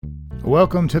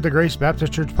Welcome to the Grace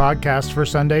Baptist Church podcast for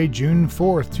Sunday, June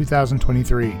 4th,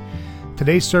 2023.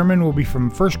 Today's sermon will be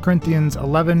from 1 Corinthians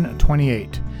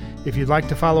 11:28. If you'd like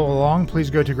to follow along,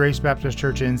 please go to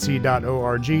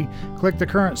gracebaptistchurchnc.org, click the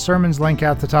current sermons link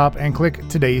at the top, and click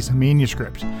today's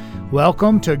manuscript.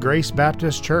 Welcome to Grace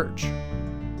Baptist Church.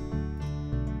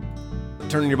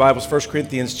 Turn in your Bibles, 1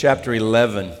 Corinthians chapter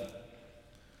 11.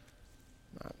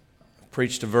 I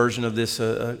preached a version of this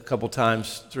a couple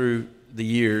times through the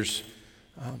years.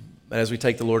 But as we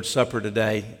take the Lord's Supper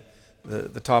today,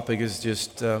 the topic is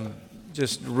just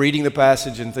reading the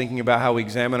passage and thinking about how we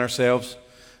examine ourselves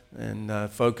and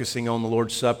focusing on the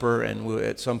Lord's Supper. And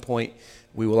at some point,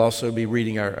 we will also be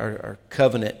reading our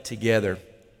covenant together.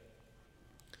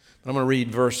 I'm going to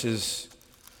read verses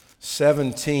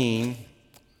 17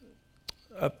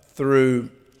 up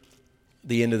through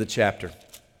the end of the chapter,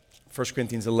 1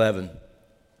 Corinthians 11.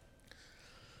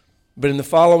 But in the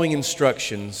following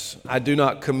instructions, I do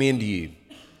not commend you,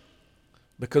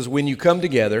 because when you come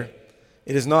together,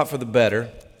 it is not for the better,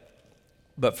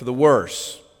 but for the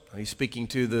worse. He's speaking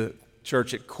to the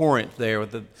church at Corinth there,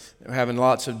 they're having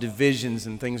lots of divisions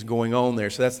and things going on there.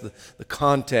 So that's the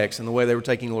context and the way they were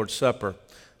taking the Lord's Supper.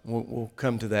 We'll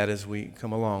come to that as we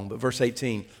come along. But verse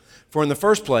 18, for in the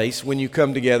first place, when you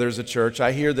come together as a church,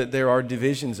 I hear that there are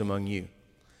divisions among you,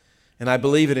 and I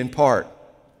believe it in part.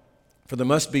 For there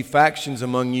must be factions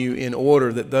among you in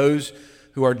order that those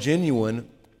who are genuine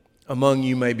among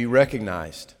you may be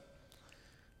recognized.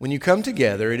 When you come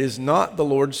together, it is not the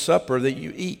Lord's Supper that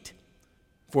you eat.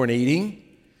 For in eating,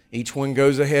 each one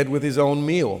goes ahead with his own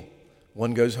meal.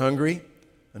 One goes hungry,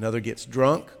 another gets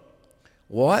drunk.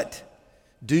 What?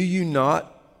 Do you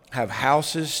not have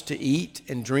houses to eat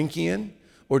and drink in?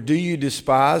 Or do you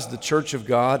despise the church of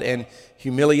God and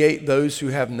humiliate those who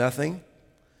have nothing?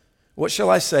 What shall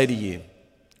I say to you?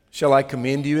 Shall I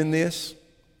commend you in this?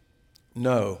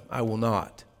 No, I will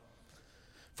not.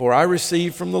 For I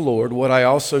received from the Lord what I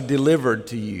also delivered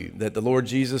to you, that the Lord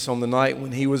Jesus, on the night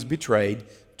when he was betrayed,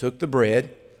 took the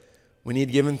bread. When he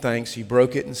had given thanks, he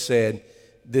broke it and said,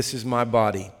 "This is my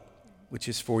body, which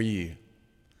is for you.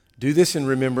 Do this in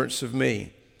remembrance of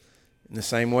me." In the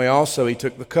same way also he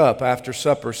took the cup after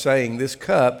supper, saying, "This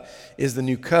cup is the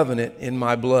new covenant in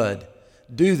my blood.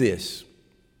 Do this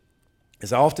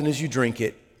as often as you drink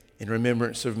it in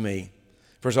remembrance of me.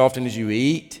 For as often as you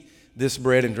eat this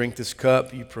bread and drink this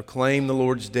cup, you proclaim the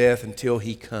Lord's death until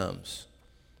he comes.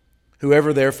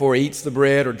 Whoever therefore eats the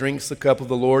bread or drinks the cup of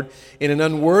the Lord in an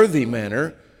unworthy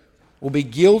manner will be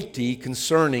guilty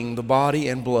concerning the body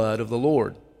and blood of the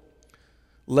Lord.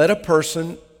 Let a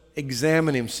person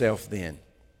examine himself then,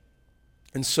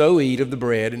 and so eat of the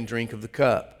bread and drink of the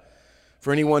cup.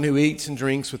 For anyone who eats and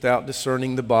drinks without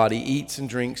discerning the body eats and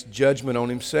drinks judgment on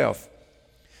himself.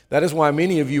 That is why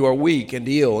many of you are weak and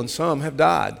ill, and some have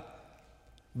died.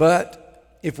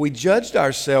 But if we judged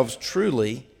ourselves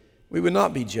truly, we would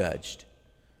not be judged.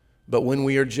 But when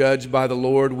we are judged by the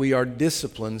Lord, we are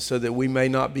disciplined so that we may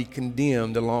not be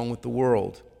condemned along with the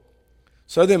world.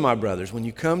 So then, my brothers, when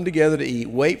you come together to eat,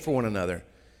 wait for one another.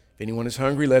 If anyone is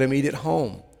hungry, let him eat at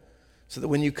home, so that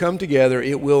when you come together,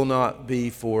 it will not be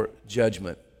for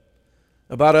judgment.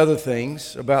 About the other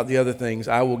things,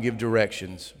 I will give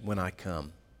directions when I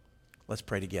come." Let's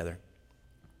pray together.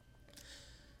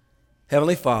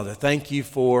 Heavenly Father, thank you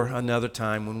for another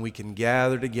time when we can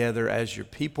gather together as your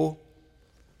people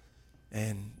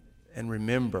and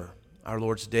remember our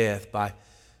Lord's death by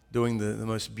doing the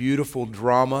most beautiful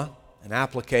drama and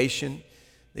application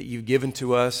that you've given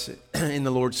to us in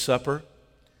the Lord's Supper.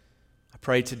 I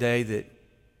pray today that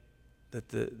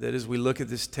as we look at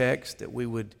this text, that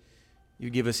you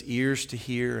give us ears to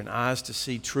hear and eyes to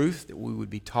see truth, that we would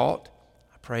be taught.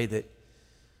 I pray that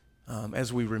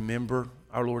as we remember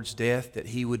our Lord's death, that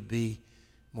he would be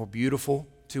more beautiful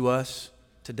to us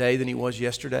today than he was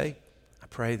yesterday. I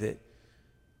pray that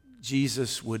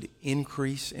Jesus would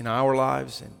increase in our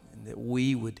lives and that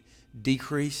we would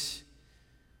decrease.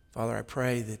 Father, I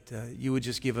pray that you would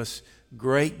just give us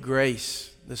great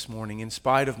grace this morning. In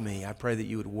spite of me, I pray that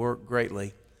you would work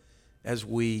greatly as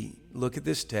we look at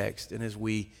this text and as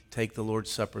we take the Lord's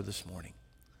Supper this morning.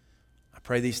 I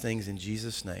pray these things in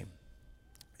Jesus' name.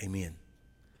 Amen.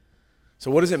 So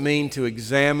what does it mean to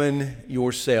examine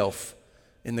yourself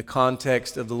in the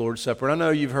context of the Lord's Supper? And I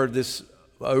know you've heard this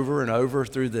over and over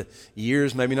through the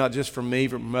years, maybe not just from me,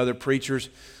 but from other preachers,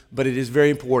 but it is very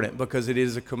important because it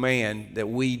is a command that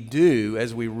we do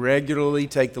as we regularly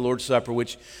take the Lord's Supper,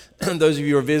 which those of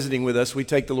you who are visiting with us, we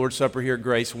take the Lord's Supper here at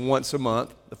Grace once a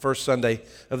month, the first Sunday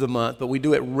of the month, but we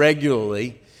do it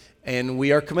regularly and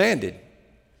we are commanded,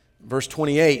 verse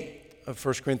 28 of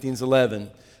 1 Corinthians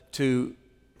 11, to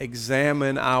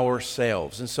examine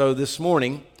ourselves. And so this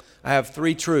morning, I have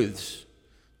 3 truths,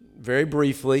 very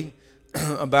briefly,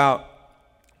 about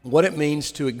what it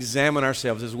means to examine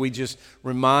ourselves as we just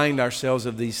remind ourselves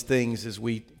of these things as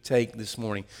we take this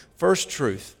morning. First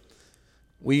truth,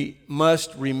 we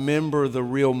must remember the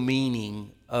real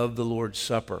meaning of the Lord's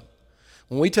Supper.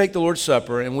 When we take the Lord's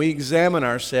Supper and we examine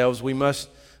ourselves, we must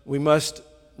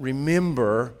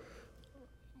remember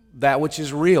that which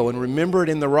is real and remember it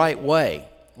in the right way.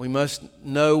 We must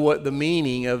know what the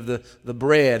meaning of the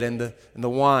bread and the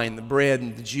wine, the bread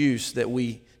and the juice that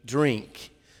we drink.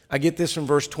 I get this from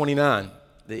verse 29,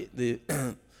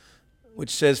 which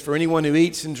says, "For anyone who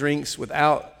eats and drinks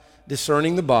without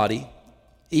discerning the body,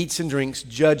 eats and drinks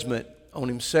judgment on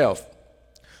himself."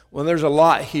 Well, there's a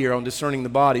lot here on discerning the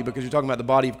body, because you're talking about the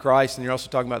body of Christ and you're also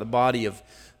talking about the body of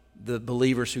the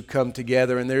believers who come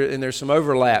together, and there's some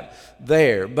overlap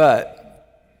there. But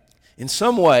in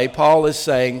some way, Paul is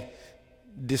saying,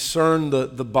 discern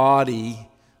the body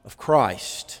of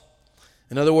Christ.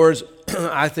 In other words,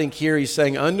 I think here he's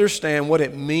saying, understand what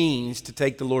it means to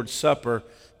take the Lord's Supper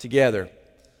together.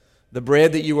 The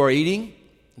bread that you are eating,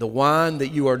 the wine that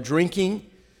you are drinking,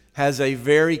 has a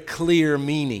very clear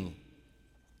meaning.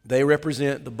 They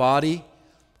represent the body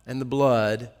and the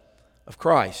blood of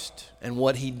Christ and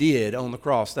what He did on the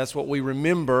cross. That's what we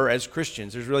remember as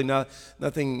Christians. There's really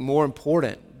nothing more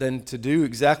important than to do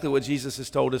exactly what Jesus has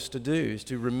told us to do, is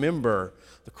to remember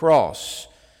the cross.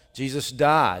 Jesus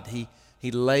died.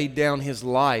 He laid down His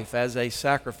life as a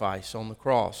sacrifice on the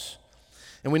cross.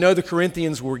 And we know the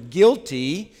Corinthians were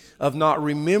guilty of not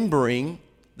remembering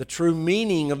the true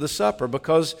meaning of the supper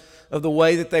because of the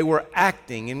way that they were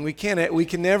acting. And we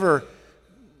can never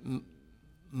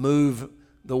move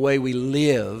the way we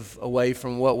live away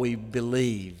from what we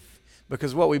believe,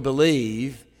 because what we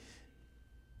believe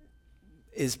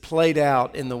is played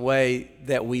out in the way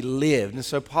that we live. And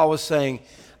so Paul was saying,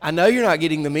 I know you're not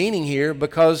getting the meaning here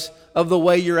because of the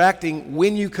way you're acting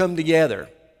when you come together.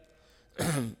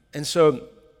 And so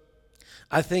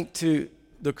I think to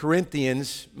the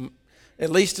Corinthians,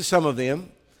 at least to some of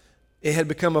them, it had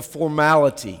become a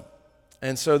formality.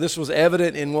 And so this was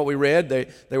evident in what we read.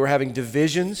 They were having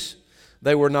divisions.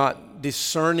 They were not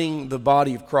discerning the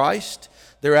body of Christ.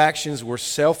 Their actions were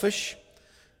selfish,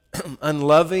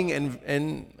 unloving,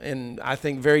 and I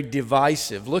think very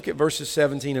divisive. Look at verses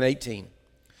 17 and 18.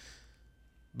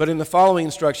 But in the following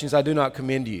instructions, I do not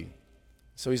commend you.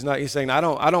 So he's saying, I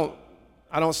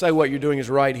don't say what you're doing is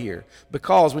right here.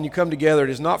 Because when you come together, it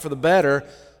is not for the better,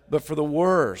 but for the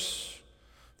worse.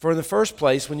 For in the first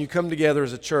place, when you come together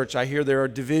as a church, I hear there are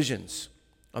divisions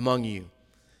among you,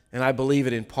 and I believe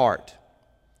it in part.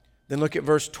 Then look at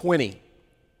verse 20,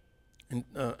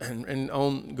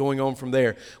 and going on from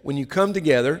there. When you come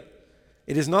together,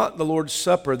 it is not the Lord's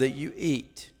Supper that you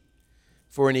eat.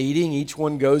 For in eating, each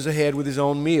one goes ahead with his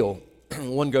own meal.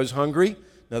 One goes hungry,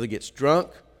 another gets drunk.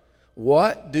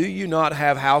 What? Do you not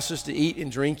have houses to eat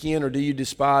and drink in, or do you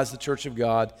despise the church of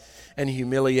God and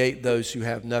humiliate those who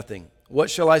have nothing? What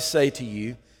shall I say to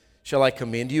you? Shall I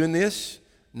commend you in this?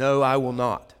 No, I will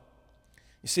not.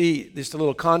 You see, just a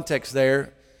little context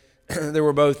there. There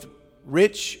were both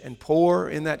rich and poor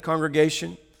in that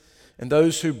congregation, and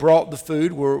those who brought the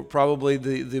food were probably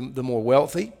the more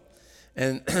wealthy,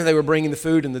 and they were bringing the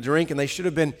food and the drink, and they should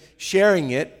have been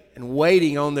sharing it and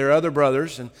waiting on their other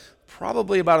brothers. And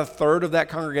probably about a third of that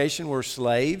congregation were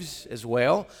slaves as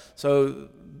well, so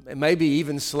maybe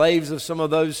even slaves of some of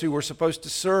those who were supposed to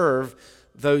serve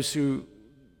those who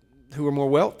were more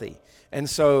wealthy. And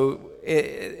so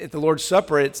at the Lord's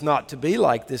Supper, it's not to be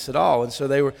like this at all. And so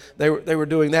they were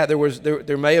doing that.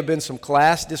 There may have been some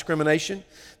class discrimination.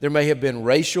 There may have been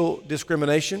racial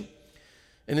discrimination.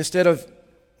 And instead of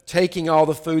taking all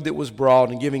the food that was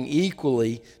brought and giving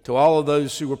equally to all of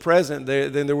those who were present,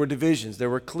 then there were divisions. There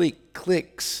were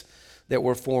cliques that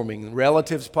were forming.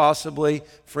 Relatives possibly,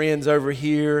 friends over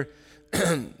here,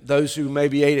 those who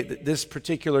maybe ate at this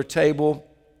particular table.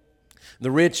 The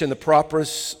rich and the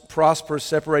prosperous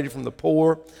separated from the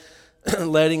poor,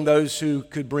 letting those who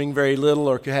could bring very little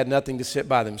or had nothing to sit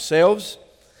by themselves.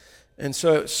 And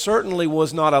so it certainly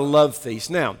was not a love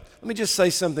feast. Now, let me just say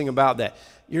something about that.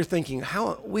 You're thinking,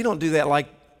 we don't do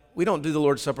the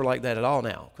Lord's Supper like that at all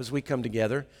now, because we come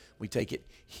together, we take it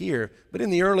here. But in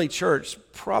the early church,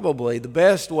 probably the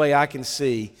best way I can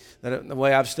see, the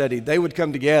way I've studied, they would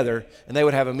come together and they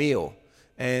would have a meal.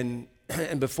 And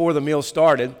before the meal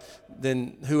started,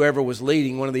 then whoever was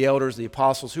leading, one of the elders, the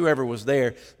apostles, whoever was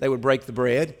there, they would break the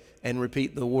bread and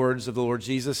repeat the words of the Lord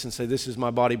Jesus and say, "This is my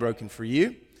body broken for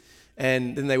you."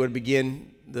 And then they would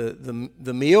begin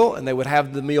the meal, and they would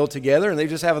have the meal together, and they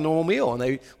just have a normal meal, and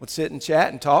they would sit and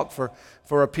chat and talk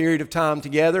for a period of time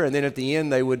together, and then at the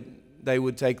end they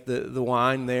would take the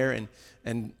wine there,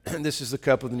 and this is the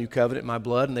cup of the new covenant, my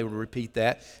blood, and they would repeat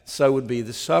that. So would be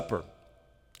the supper.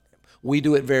 We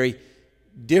do it very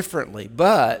differently,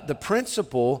 but the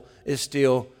principle is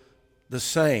still the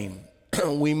same.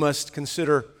 We must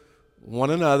consider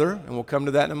one another, and we'll come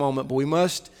to that in a moment, but we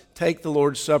must take the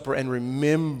Lord's Supper and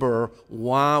remember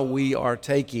why we are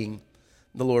taking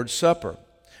the Lord's Supper.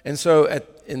 And so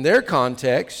in their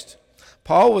context,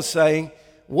 Paul was saying,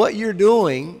 what you're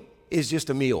doing is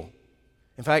just a meal.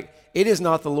 In fact, it is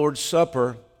not the Lord's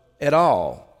Supper at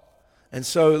all. And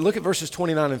so look at verses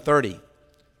 29 and 30.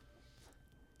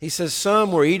 He says,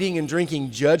 some were eating and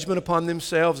drinking judgment upon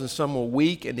themselves, and some were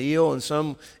weak and ill, and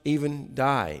some even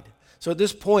died. So at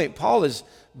this point, Paul is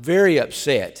very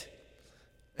upset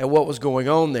at what was going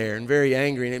on there and very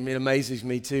angry. And it amazes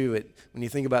me too when you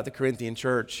think about the Corinthian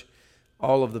church,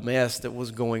 all of the mess that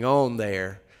was going on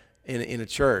there in a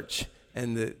church,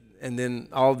 and then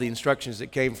all the instructions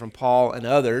that came from Paul and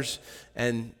others,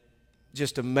 and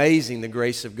just amazing the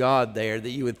grace of God there, that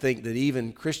you would think that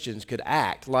even Christians could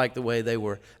act like the way they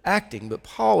were acting. But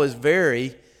Paul is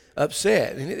very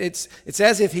upset. And it's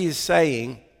as if he is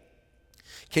saying,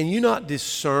 can you not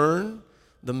discern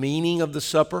the meaning of the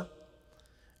supper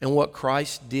and what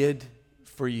Christ did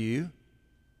for you?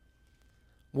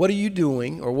 What are you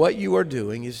doing, or what you are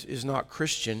doing is not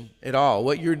Christian at all.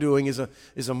 What you're doing is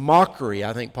a mockery,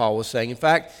 I think Paul was saying. In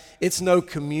fact, it's no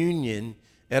communion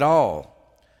at all.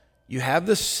 You have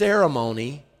the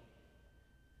ceremony,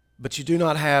 but you do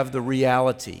not have the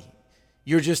reality.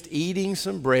 You're just eating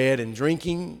some bread and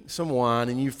drinking some wine,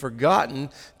 and you've forgotten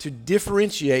to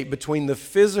differentiate between the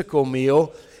physical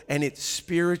meal and its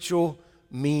spiritual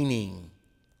meaning.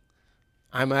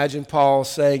 I imagine Paul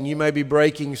saying, you may be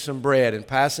breaking some bread and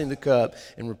passing the cup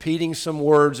and repeating some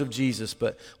words of Jesus,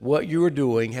 but what you are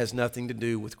doing has nothing to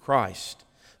do with Christ.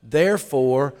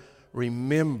 Therefore,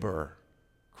 remember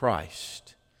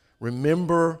Christ.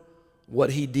 Remember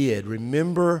what he did.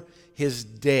 Remember his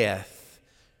death,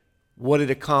 what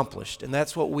it accomplished. And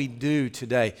that's what we do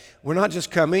today. We're not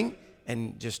just coming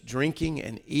and just drinking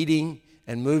and eating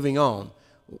and moving on.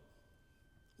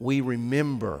 We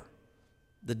remember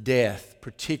the death,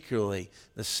 particularly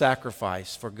the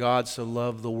sacrifice, for God so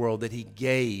loved the world that he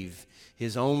gave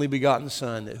his only begotten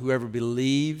Son, that whoever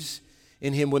believes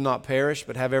in him would not perish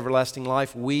but have everlasting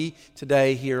life. We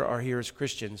today are here as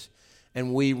Christians,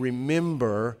 and we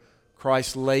remember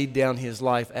Christ laid down his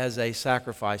life as a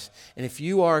sacrifice. And if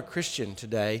you are a Christian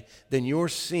today, then your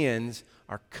sins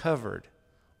are covered,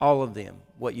 all of them.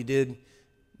 What you did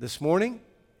this morning,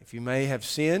 if you may have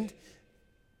sinned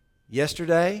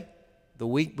yesterday, the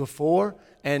week before,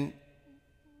 and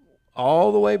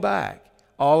all the way back,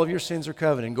 all of your sins are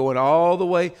covered, and going all the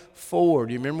way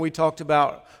forward. You remember we talked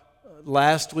about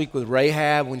last week with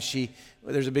Rahab when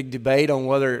there's a big debate on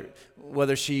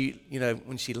whether she,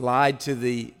 when she lied to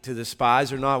the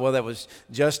spies or not, whether that was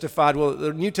justified. Well,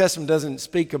 the New Testament doesn't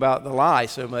speak about the lie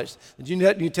so much. The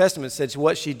New Testament says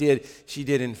what she did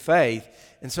in faith.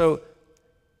 And so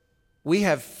we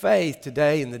have faith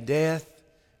today in the death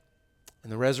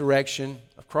and the resurrection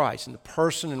of Christ, and the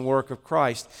person and work of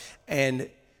Christ. And,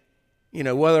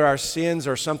 whether our sins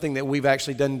are something that we've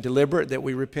actually done deliberate, that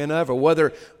we repent of, or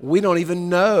whether we don't even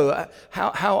know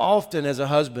how often as a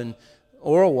husband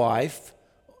or a wife,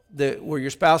 where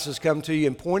your spouse has come to you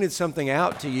and pointed something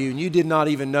out to you, and you did not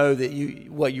even know that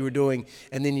what you were doing,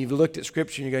 and then you've looked at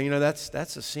Scripture and you go,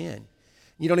 that's a sin.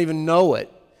 You don't even know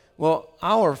it. Well,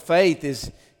 our faith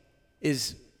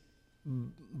is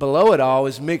below it all,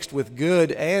 is mixed with good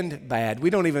and bad. We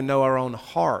don't even know our own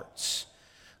hearts.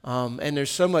 And there's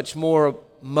so much more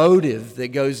motive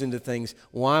that goes into things.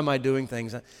 Why am I doing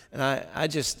things? And I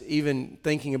just, even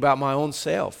thinking about my own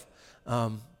self,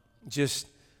 just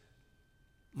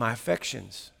my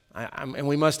affections. And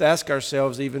we must ask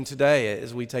ourselves even today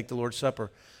as we take the Lord's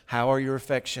Supper, how are your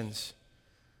affections?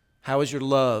 How is your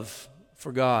love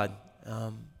for God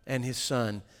and his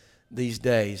Son these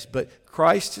days? But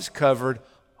Christ has covered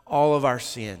all of our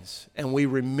sins, and we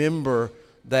remember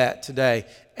that today.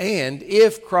 And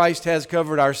if Christ has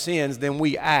covered our sins, then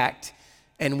we act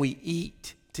and we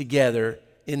eat together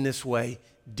in this way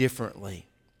differently.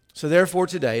 So therefore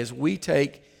today, as we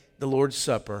take the Lord's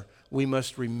Supper, we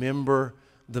must remember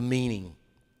the meaning.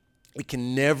 It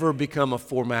can never become a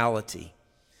formality.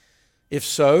 If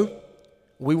so,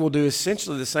 we will do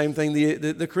essentially the same thing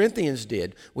the Corinthians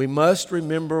did. We must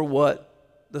remember what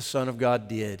the Son of God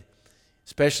did,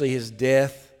 especially his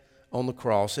death on the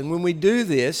cross. And when we do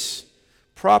this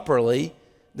properly,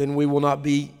 then we will not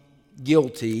be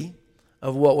guilty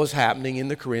of what was happening in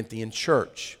the Corinthian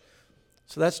church.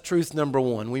 So that's truth number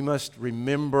one. We must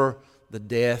remember the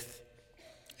death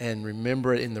and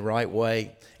remember it in the right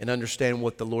way and understand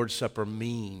what the Lord's Supper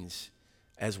means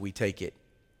as we take it.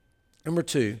 Number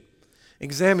two,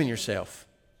 examine yourself.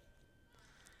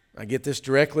 I get this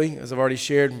directly, as I've already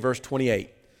shared in verse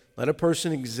 28. Let a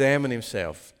person examine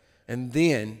himself, and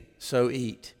then so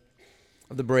eat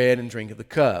of the bread and drink of the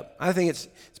cup. I think it's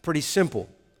pretty simple.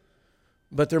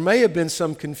 But there may have been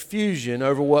some confusion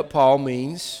over what Paul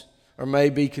means, or may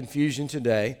be confusion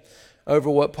today, over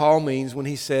what Paul means when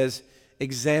he says,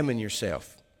 examine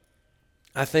yourself.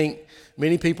 I think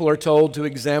many people are told to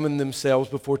examine themselves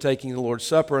before taking the Lord's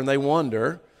Supper, and they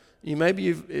wonder,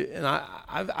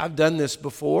 I've done this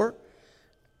before,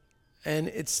 and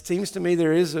it seems to me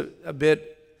there is a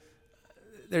bit,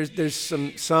 there's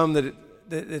some that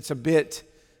it's a bit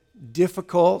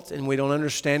difficult and we don't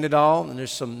understand it all, and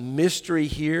there's some mystery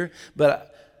here.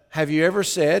 But have you ever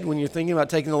said, when you're thinking about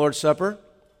taking the Lord's Supper,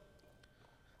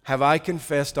 have I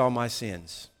confessed all my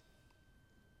sins?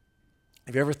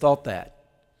 Have you ever thought that?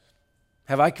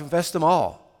 Have I confessed them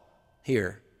all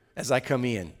here as I come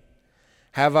in?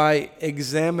 Have I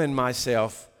examined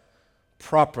myself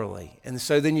properly? And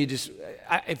so then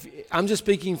I'm just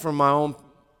speaking from my own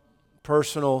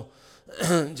personal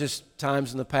just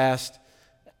times in the past,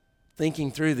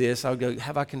 thinking through this, I would go,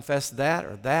 have I confessed that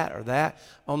or that or that?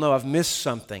 Oh no, I've missed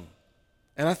something.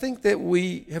 And I think that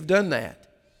we have done that.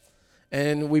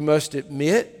 And we must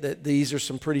admit that these are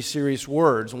some pretty serious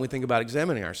words when we think about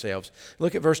examining ourselves.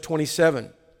 Look at verse 27.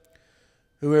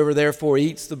 Whoever therefore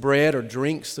eats the bread or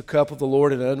drinks the cup of the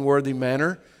Lord in an unworthy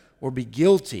manner will be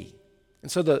guilty.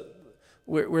 And so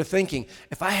we're thinking,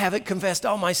 if I haven't confessed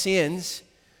all my sins,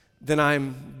 then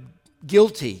I'm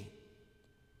guilty.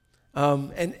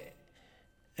 And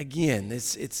again,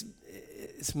 it's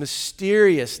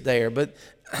mysterious there, but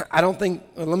I don't think,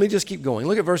 let me just keep going.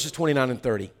 Look at verses 29 and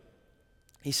 30.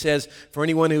 He says, for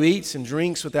anyone who eats and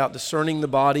drinks without discerning the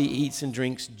body eats and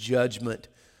drinks judgment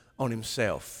on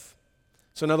himself.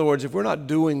 So in other words, if we're not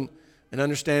doing and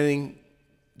understanding,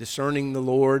 discerning the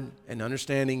Lord and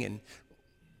understanding and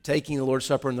taking the Lord's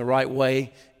Supper in the right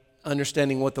way,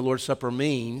 understanding what the Lord's Supper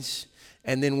means,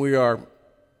 and then we are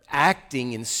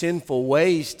acting in sinful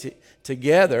ways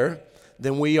together,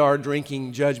 then we are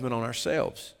drinking judgment on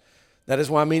ourselves. That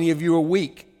is why many of you are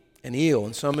weak and ill,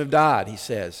 and some have died, he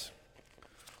says.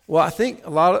 Well, I think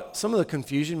some of the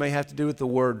confusion may have to do with the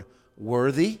word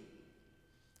worthy.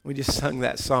 We just sung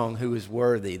that song, Who is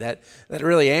Worthy? That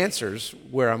really answers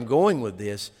where I'm going with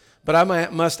this. But I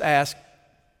must ask,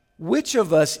 which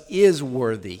of us is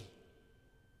worthy?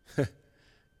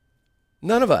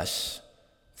 None of us,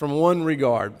 from one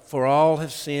regard, for all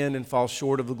have sinned and fall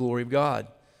short of the glory of God.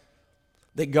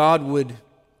 That God would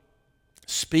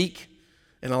speak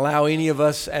and allow any of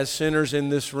us as sinners in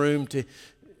this room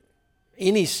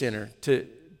any sinner to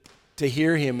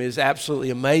hear him is absolutely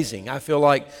amazing. I feel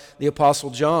like the Apostle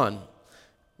John,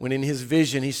 when in his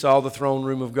vision he saw the throne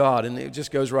room of God, and it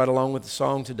just goes right along with the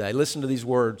song today. Listen to these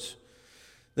words.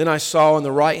 Then I saw in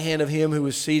the right hand of him who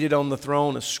was seated on the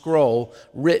throne a scroll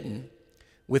written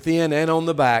within and on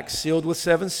the back, sealed with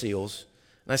 7 seals.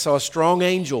 And I saw a strong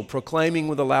angel proclaiming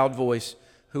with a loud voice,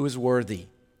 who is worthy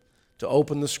to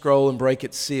open the scroll and break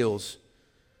its seals?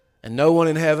 And no one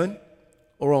in heaven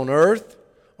or on earth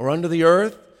or under the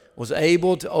earth was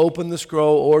able to open the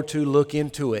scroll or to look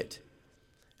into it.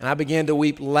 And I began to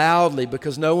weep loudly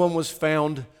because no one was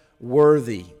found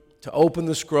worthy to open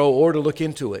the scroll or to look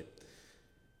into it.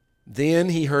 Then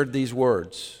he heard these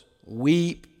words,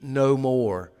 weep no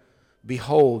more.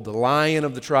 Behold, the Lion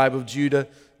of the tribe of Judah,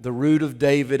 the Root of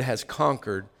David, has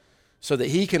conquered, so that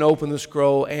he can open the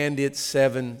scroll and its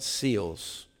 7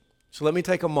 seals. So let me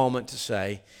take a moment to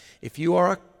say, if you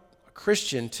are a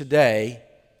Christian today,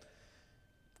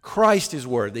 Christ is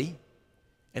worthy,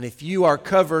 and if you are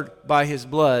covered by his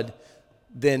blood,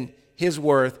 then his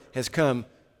worth has come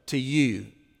to you.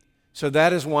 So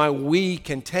that is why we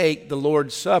can take the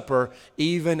Lord's Supper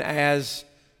even as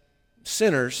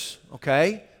sinners,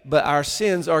 okay? But our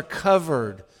sins are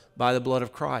covered by the blood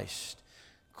of Christ.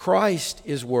 Christ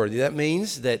is worthy. That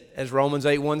means that, as Romans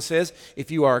 8:1 says, if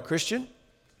you are a Christian,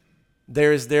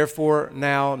 there is therefore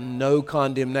now no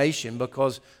condemnation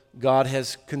because God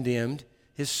has condemned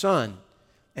his Son.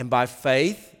 And by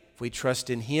faith, if we trust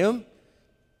in him,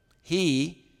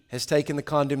 he has taken the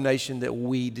condemnation that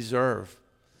we deserve.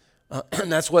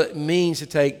 And that's what it means to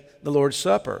take the Lord's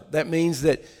Supper. That means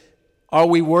that, are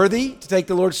we worthy to take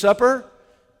the Lord's Supper?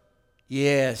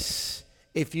 Yes.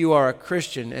 if you are a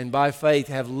Christian and by faith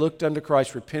have looked unto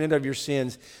Christ, repented of your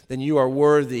sins, then you are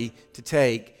worthy to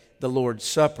take the Lord's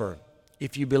Supper.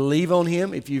 If you believe on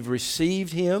Him, if you've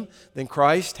received Him, then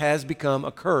Christ has become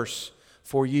a curse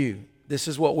for you. This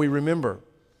is what we remember.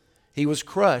 He was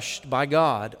crushed by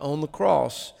God on the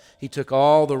cross. He took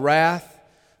all the wrath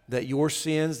that your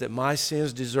sins, that my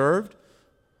sins deserved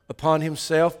upon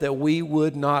Himself, that we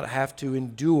would not have to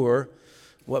endure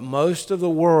what most of the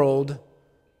world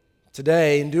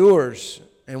today endures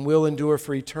and will endure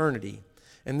for eternity.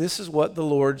 And this is what the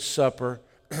Lord's Supper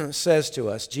says to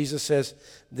us. Jesus says,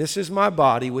 "This is my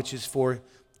body, which is for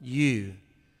you.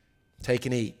 Take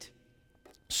and eat."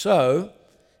 So,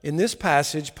 in this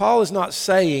passage, Paul is not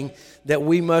saying that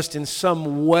we must in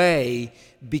some way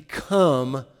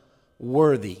become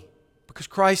worthy, because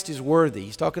Christ is worthy.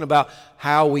 He's talking about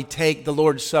how we take the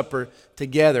Lord's Supper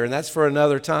together, and that's for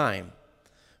another time.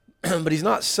 But he's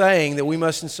not saying that we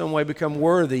must in some way become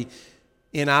worthy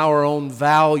in our own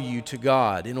value to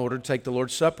God in order to take the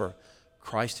Lord's Supper.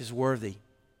 Christ is worthy.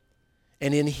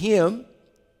 And in Him,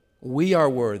 we are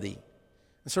worthy.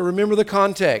 And so remember the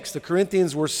context. The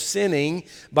Corinthians were sinning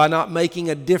by not making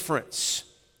a difference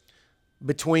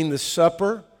between the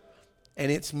supper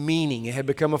and its meaning. It had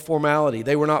become a formality.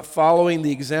 They were not following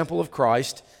the example of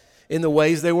Christ in the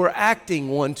ways they were acting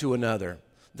one to another.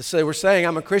 So they were saying,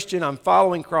 I'm a Christian, I'm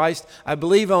following Christ, I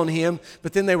believe on Him,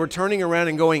 but then they were turning around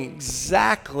and going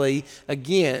exactly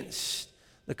against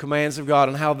the commands of God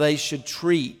on how they should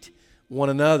treat one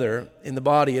another in the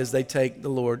body as they take the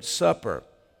Lord's Supper.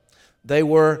 They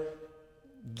were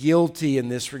guilty in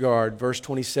this regard, verse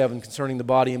 27, concerning the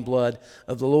body and blood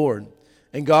of the Lord.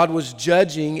 And God was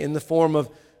judging in the form of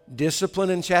discipline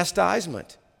and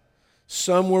chastisement.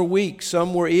 Some were weak,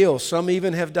 some were ill, some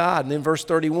even have died. And then verse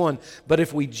 31, but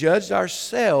if we judged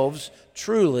ourselves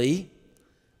truly,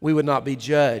 we would not be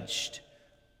judged.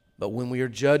 But when we are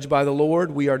judged by the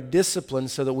Lord, we are disciplined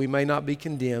so that we may not be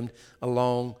condemned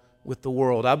along with the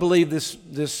world. I believe this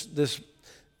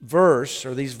verse,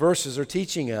 or these verses, are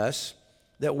teaching us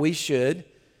that we should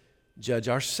judge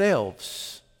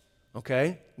ourselves.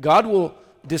 Okay? God will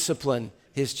discipline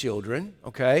His children.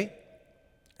 Okay?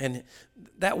 And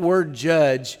that word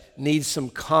judge needs some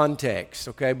context,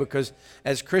 okay? Because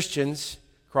as Christians,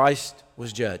 Christ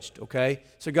was judged, okay?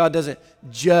 So God doesn't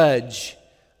judge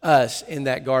us in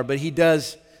that regard, but He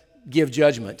does give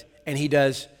judgment and He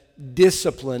does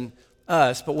discipline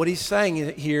us. But what He's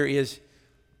saying here is,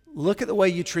 look at the way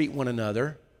you treat one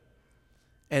another,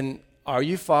 and are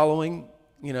you following,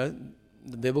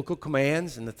 the biblical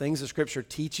commands and the things that Scripture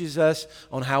teaches us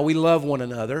on how we love one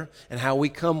another and how we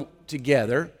come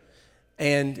together?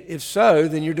 And if so,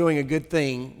 then you're doing a good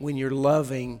thing when you're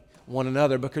loving one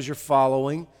another because you're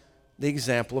following the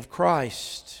example of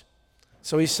Christ.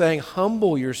 So He's saying,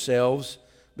 humble yourselves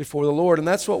before the Lord, and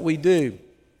that's what we do.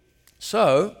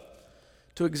 So,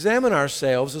 to examine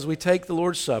ourselves as we take the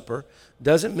Lord's Supper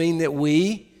doesn't mean that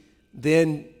we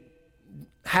then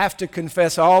have to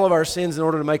confess all of our sins in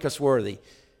order to make us worthy.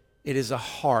 It is a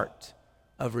heart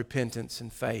of repentance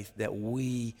and faith that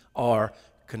we are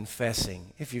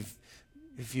confessing. If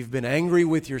you've been angry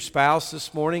with your spouse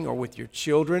this morning, or with your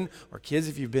children or kids,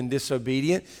 if you've been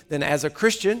disobedient, then as a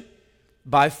Christian,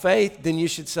 by faith, then you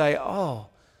should say, oh,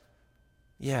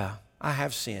 yeah, I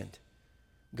have sinned.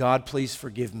 God, please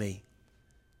forgive me.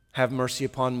 Have mercy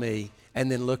upon me.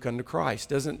 And then look unto Christ.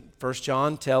 Doesn't 1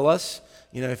 John tell us,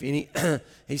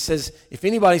 he says, if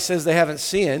anybody says they haven't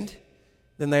sinned,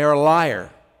 then they are a liar,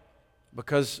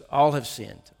 because all have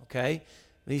sinned, okay?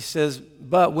 He says,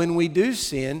 but when we do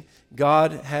sin,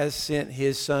 God has sent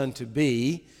His Son to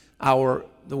be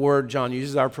the word John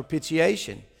uses, our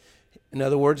propitiation. In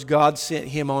other words, God sent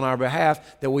Him on our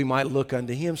behalf that we might look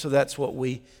unto Him, so that's what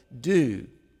we do.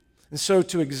 And so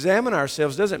to examine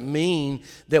ourselves doesn't mean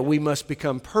that we must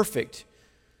become perfect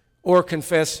or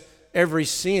confess every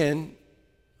sin,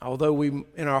 although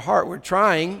in our heart we're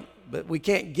trying, but we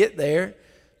can't get there.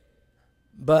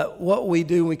 But what we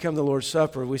do when we come to the Lord's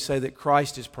Supper, we say that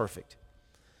Christ is perfect.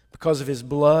 Because of His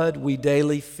blood, we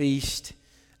daily feast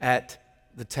at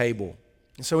the table.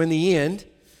 And so in the end,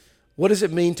 what does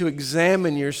it mean to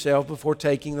examine yourself before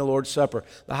taking the Lord's Supper?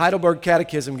 The Heidelberg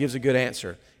Catechism gives a good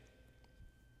answer.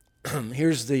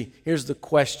 Here's the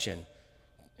question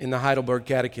in the Heidelberg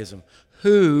Catechism.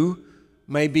 Who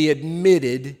may be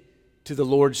admitted to the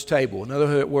Lord's table? In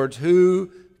other words,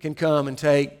 who can come and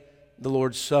take the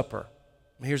Lord's Supper?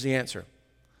 Here's the answer.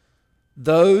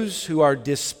 Those who are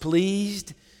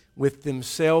displeased with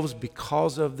themselves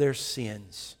because of their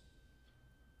sins,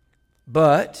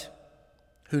 but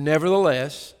who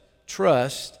nevertheless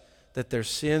trust that their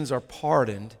sins are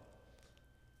pardoned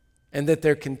and that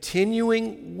their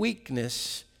continuing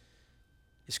weakness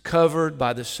is covered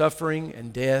by the suffering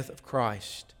and death of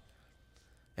Christ,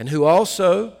 and who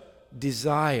also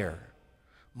desire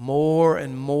more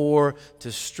and more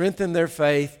to strengthen their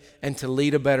faith and to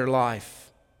lead a better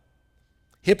life.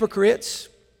 Hypocrites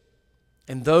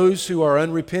and those who are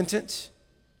unrepentant,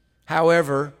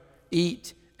 however,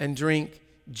 eat and drink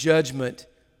judgment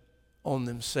on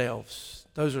themselves.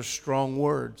 Those are strong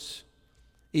words.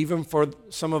 Even for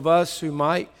some of us who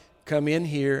might come in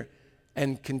here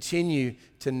and continue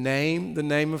to name the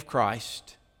name of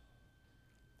Christ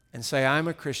and say, I'm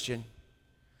a Christian,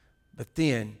 but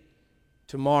then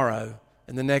tomorrow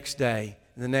and the next day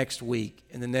and the next week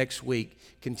and the next week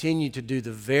continue to do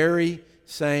the very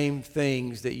same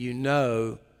things that you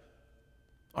know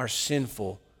are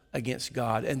sinful against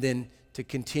God, and then to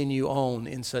continue on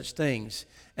in such things.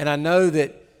 And I know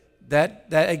that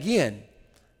again,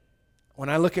 when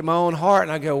I look at my own heart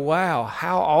and I go, wow,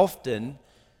 how often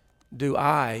do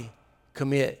I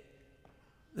commit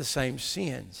the same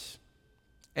sins?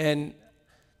 And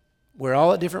we're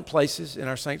all at different places in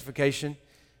our sanctification,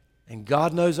 and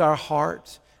God knows our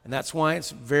hearts, and that's why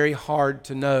it's very hard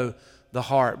to know the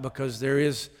heart, because there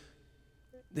is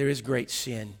great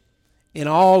sin in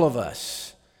all of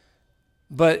us.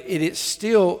 But it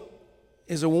still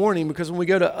is a warning, because when we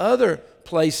go to other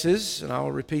places, and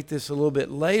I'll repeat this a little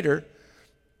bit later,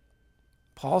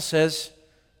 Paul says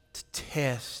to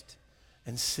test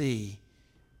and see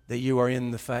that you are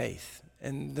in the faith.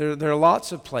 And there are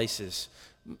lots of places.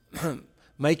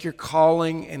 Make your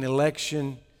calling and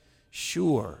election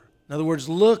sure. In other words,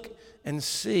 look and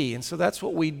see. And so that's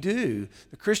what we do.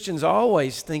 The Christian's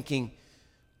always thinking,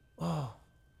 oh,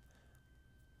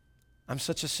 I'm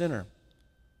such a sinner,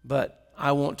 but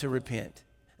I want to repent.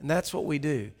 And that's what we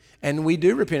do. And we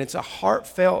do repent. It's a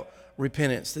heartfelt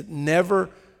repentance that never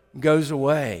goes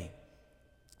away.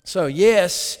 So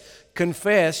yes,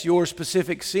 confess your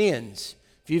specific sins.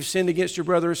 If you've sinned against your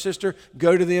brother or sister,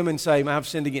 go to them and say, I've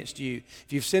sinned against you.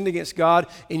 If you've sinned against God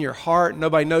in your heart,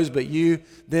 nobody knows but you,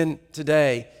 then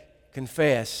today,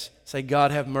 confess. Say,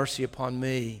 God, have mercy upon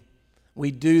me.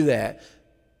 We do that,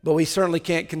 but we certainly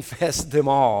can't confess them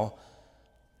all.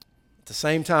 At the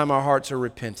same time, our hearts are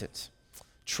repentant,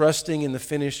 trusting in the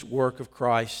finished work of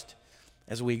Christ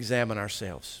as we examine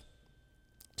ourselves.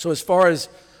 So as far as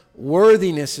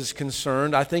worthiness is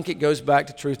concerned, I think it goes back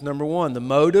to truth number one. The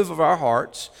motive of our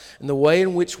hearts and the way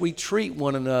in which we treat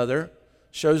one another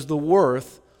shows the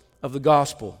worth of the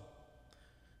gospel.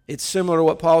 It's similar to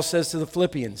what Paul says to the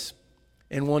Philippians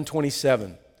in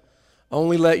 1:27.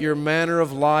 Only let your manner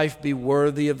of life be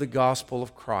worthy of the gospel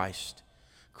of Christ.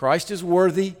 Christ is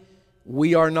worthy,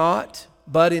 we are not,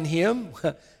 but in Him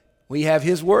we have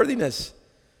His worthiness.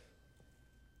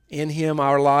 In Him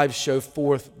our lives show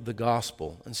forth the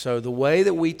gospel. And so the way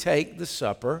that we take the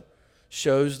supper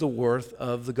shows the worth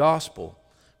of the gospel,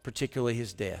 particularly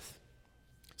His death.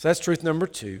 So that's truth number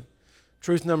two.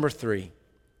 Truth number three,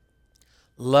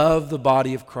 love the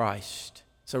body of Christ.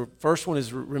 So first one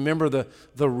is remember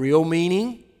the real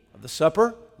meaning of the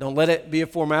supper. Don't let it be a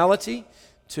formality.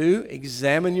 Two,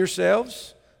 examine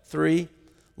yourselves. Three,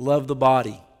 love the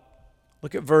body.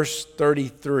 Look at verse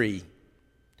 33.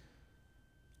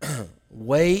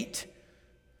 Wait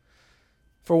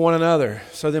for one another.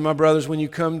 So then, my brothers, when you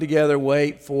come together,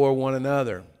 wait for one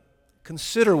another.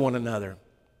 Consider one another.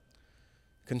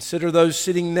 Consider those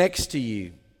sitting next to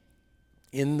you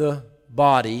in the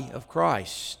body of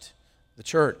Christ, the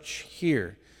church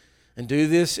here. And do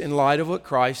this in light of what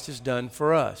Christ has done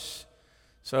for us.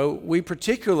 So we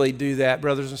particularly do that,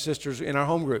 brothers and sisters, in our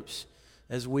home groups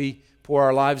as we pour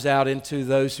our lives out into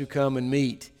those who come and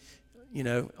meet,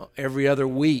 every other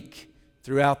week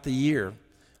throughout the year.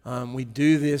 We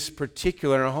do this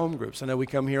particular in our home groups. I know we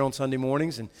come here on Sunday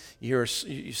mornings and you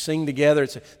sing together.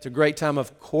 It's a great time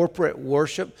of corporate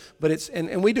worship, but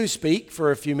and we do speak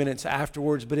for a few minutes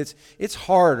afterwards, but it's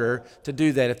harder to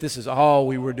do that if this is all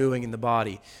we were doing in the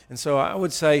body. And so I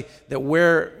would say that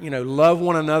where, love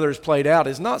one another is played out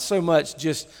is not so much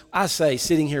just, I say,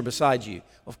 sitting here beside you.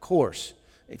 Of course,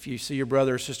 if you see your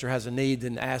brother or sister has a need,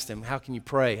 then ask them, how can you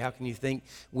pray? How can you think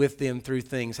with them through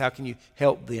things? How can you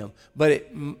help them? But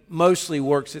it mostly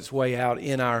works its way out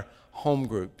in our home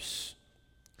groups.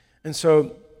 And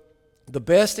so the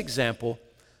best example,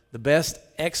 the best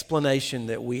explanation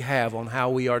that we have on how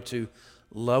we are to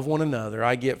love one another,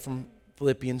 I get from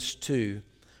Philippians 2,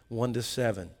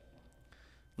 1-7.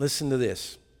 Listen to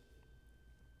this.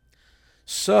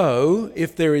 So,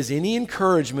 if there is any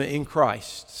encouragement in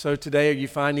Christ, so today are you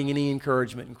finding any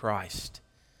encouragement in Christ?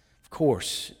 Of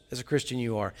course, as a Christian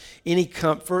you are. Any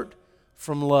comfort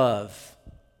from love,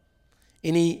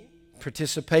 any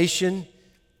participation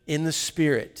in the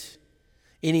Spirit,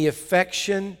 any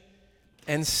affection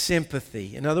and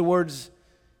sympathy. In other words,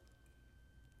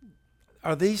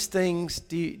 are these things,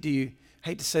 do you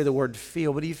hate to say the word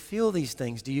feel, but do you feel these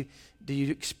things? Do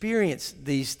you experience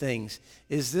these things?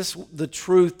 Is this the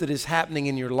truth that is happening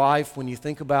in your life when you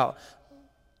think about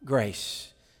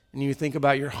grace, and you think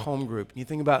about your home group, and you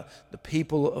think about the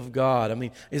people of God? I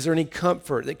mean, is there any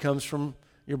comfort that comes from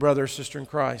your brother or sister in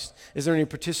Christ? Is there any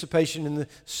participation in the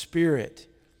Spirit?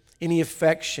 Any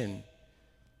affection?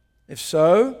 If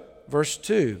so, verse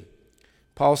 2,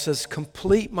 Paul says,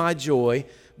 complete my joy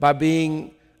by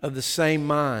being of the same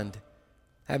mind,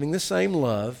 having the same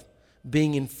love,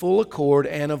 being in full accord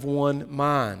and of one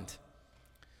mind.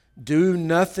 Do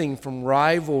nothing from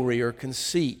rivalry or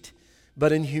conceit,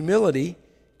 but in humility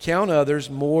count others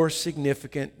more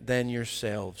significant than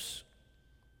yourselves.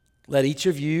 Let each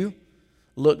of you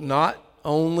look not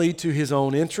only to his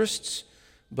own interests,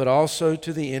 but also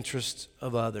to the interests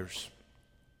of others.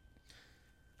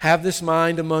 Have this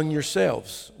mind among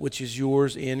yourselves, which is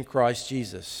yours in Christ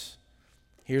Jesus.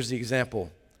 Here's the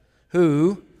example.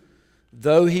 Who,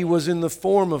 though he was in the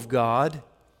form of God,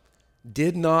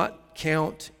 did not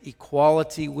count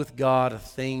equality with God a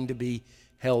thing to be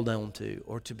held on to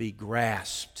or to be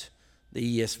grasped,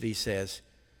 the ESV says,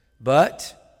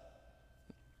 but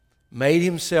made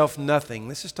himself nothing.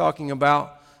 This is talking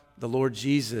about the Lord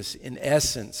Jesus, in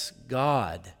essence,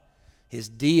 God, his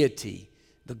deity,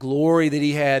 the glory that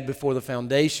he had before the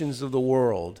foundations of the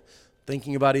world,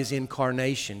 thinking about his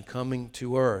incarnation coming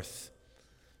to earth.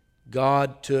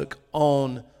 God took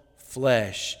on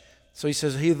flesh. So he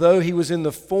says, though he was in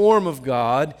the form of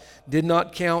God, did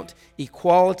not count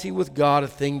equality with God a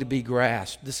thing to be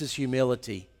grasped. This is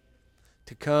humility,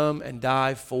 to come and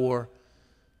die for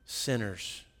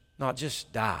sinners. Not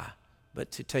just die,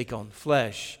 but to take on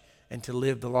flesh and to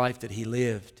live the life that he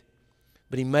lived.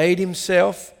 But he made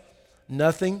himself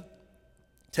nothing,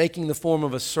 taking the form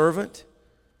of a servant,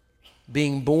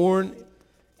 being born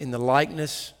in the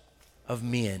likeness of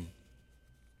men.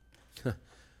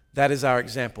 That is our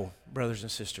example, brothers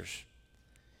and sisters.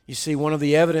 You see, one of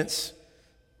the evidences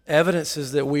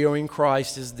that we are in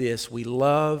Christ is this: we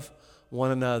love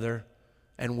one another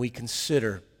and we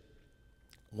consider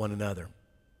one another.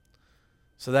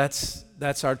 So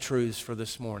that's our truths for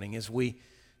this morning. As we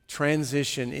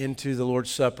transition into the Lord's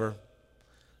Supper,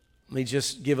 let me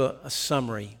just give a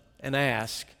summary and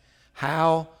ask,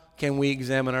 how can we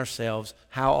examine ourselves?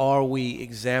 How are we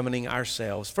examining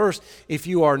ourselves? First, if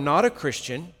you are not a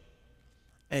Christian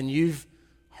and you've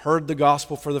heard the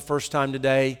gospel for the first time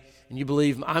today and you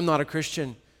believe, I'm not a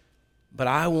Christian, but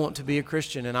I want to be a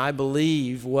Christian and I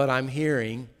believe what I'm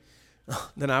hearing,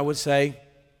 then I would say,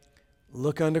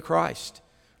 look unto Christ.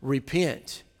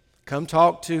 Repent. Come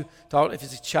talk, if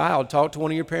it's a child, talk to one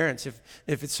of your parents.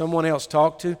 If it's someone else,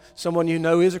 talk to someone you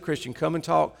know is a Christian. Come and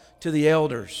talk to the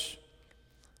elders.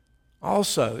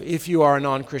 Also, if you are a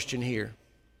non-Christian here,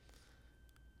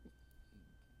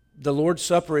 the Lord's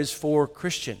Supper is for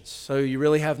Christians, so you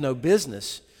really have no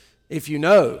business if you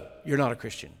know you're not a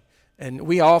Christian. And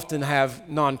we often have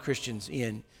non-Christians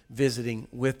in visiting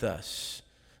with us.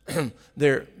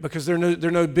 Because there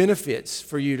are no benefits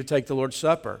for you to take the Lord's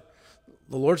Supper.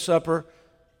 The Lord's Supper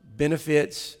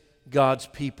benefits God's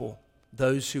people,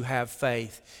 those who have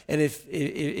faith. And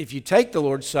if you take the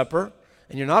Lord's Supper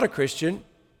and you're not a Christian,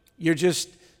 you're just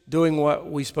doing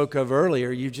what we spoke of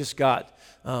earlier. You just got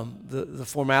the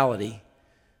formality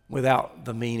without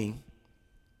the meaning.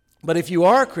 But if you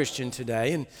are a Christian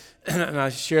today, and I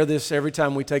share this every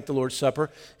time we take the Lord's Supper,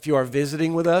 if you are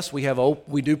visiting with us,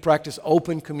 we do practice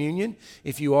open communion.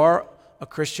 If you are a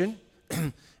Christian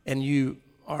and you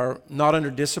are not under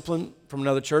discipline from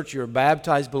another church, you're a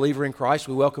baptized believer in Christ,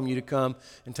 we welcome you to come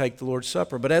and take the Lord's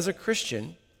Supper. But as a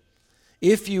Christian,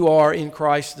 if you are in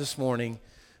Christ this morning,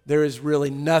 there is really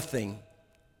nothing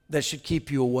that should keep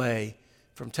you away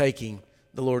from taking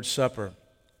the Lord's Supper.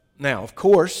 Now, of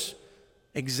course,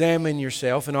 examine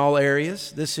yourself in all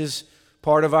areas. This is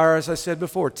part of our, as I said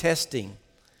before, testing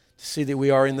to see that we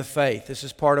are in the faith. This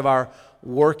is part of our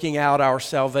working out our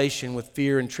salvation with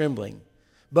fear and trembling.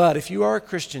 But if you are a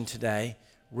Christian today,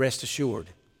 rest assured,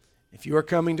 if you are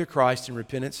coming to Christ in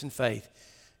repentance and faith,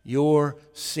 your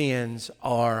sins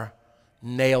are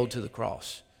nailed to the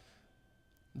cross.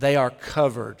 They are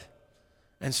covered.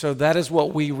 And so that is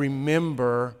what we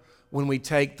remember when we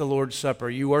take the Lord's Supper.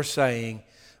 You are saying,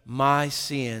 my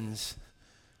sins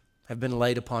have been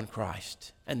laid upon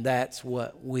Christ. And that's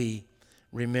what we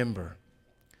remember.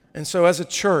 And so as a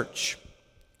church,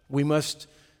 we must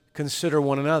consider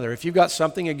one another. If you've got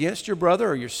something against your brother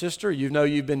or your sister, you know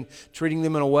you've been treating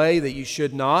them in a way that you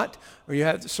should not, or you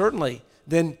have certainly,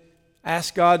 then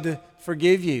ask God to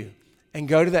forgive you and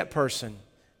go to that person.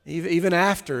 Even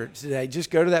after today, just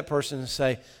go to that person and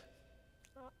say,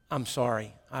 I'm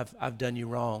sorry, I've done you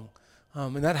wrong.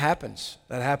 And that happens.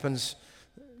 That happens,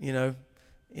 in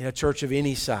a church of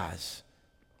any size.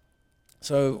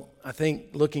 So I think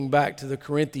looking back to the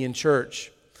Corinthian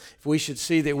church, if we should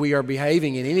see that we are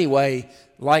behaving in any way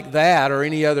like that or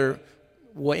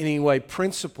any way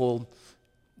principled,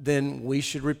 then we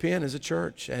should repent as a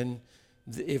church. And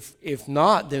if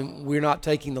not, then we're not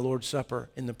taking the Lord's Supper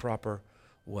in the proper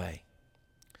way.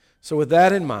 So with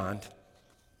that in mind,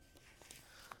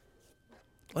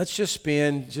 let's just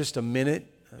spend just a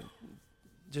minute,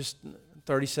 just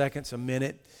 30 seconds, a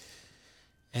minute,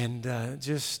 and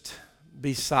just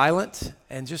be silent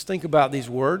and just think about these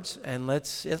words, and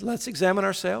let's examine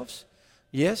ourselves.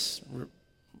 Yes,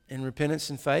 in repentance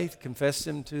and faith, confess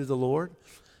them to the Lord,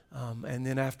 and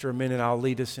then after a minute I'll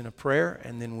lead us in a prayer,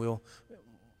 and then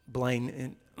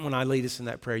Blaine, when I lead us in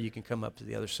that prayer, you can come up to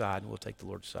the other side and we'll take the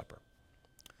Lord's Supper.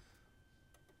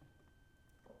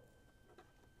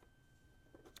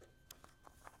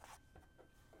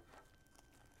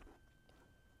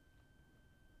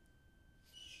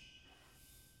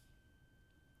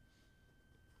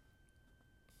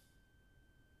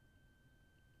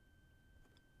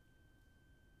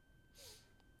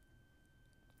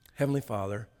 Heavenly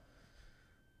Father,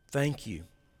 thank you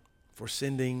for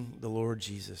sending the Lord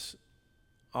Jesus.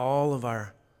 All of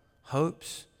our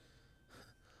hopes,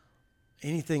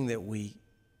 anything that we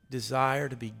desire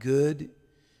to be good,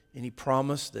 any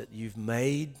promise that you've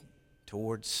made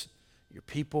towards your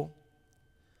people,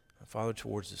 Father,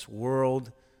 towards this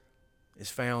world, is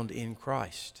found in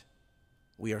Christ.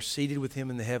 We are seated with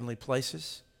Him in the heavenly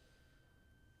places.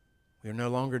 We are no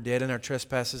longer dead in our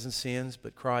trespasses and sins,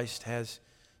 but Christ has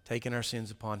taken our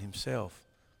sins upon Himself.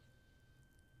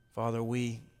 Father,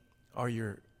 we are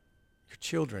your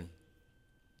children,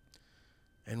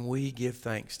 and we give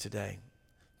thanks today.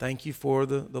 Thank you for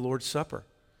the Lord's Supper,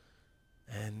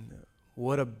 and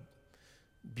what a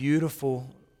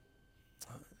beautiful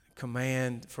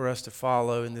command for us to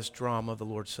follow in this drama of the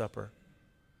Lord's Supper.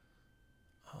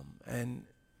 And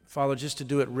Father, just to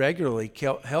do it regularly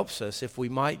helps us. If we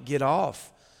might get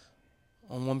off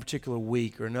on one particular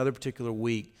week or another particular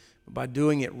week, but by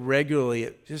doing it regularly,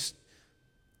 it just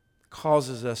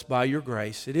causes us, by your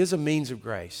grace, it is a means of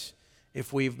grace.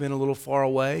 If we've been a little far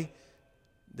away,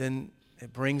 then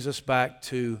it brings us back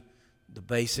to the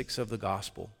basics of the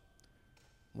gospel.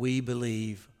 We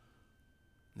believe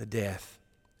the death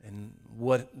and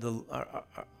what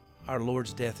our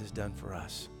Lord's death has done for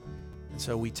us. And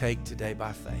so we take today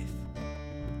by faith.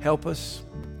 Help us,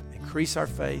 increase our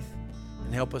faith,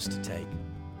 and help us to take.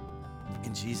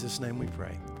 In Jesus' name we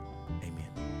pray. Amen.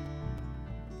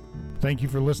 Thank you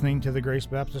for listening to the Grace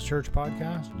Baptist Church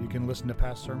podcast. You can listen to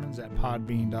past sermons at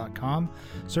podbean.com.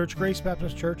 Search Grace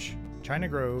Baptist Church, China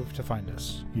Grove to find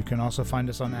us. You can also find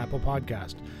us on Apple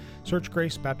Podcast. Search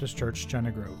Grace Baptist Church,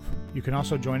 China Grove. You can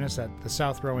also join us at the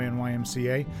South Rowan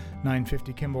YMCA,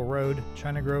 950 Kimball Road,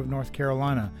 China Grove, North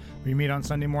Carolina. We meet on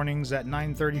Sunday mornings at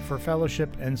 9:30 for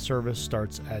fellowship, and service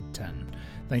starts at 10.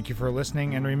 Thank you for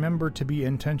listening, and remember to be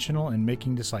intentional in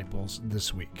making disciples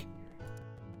this week.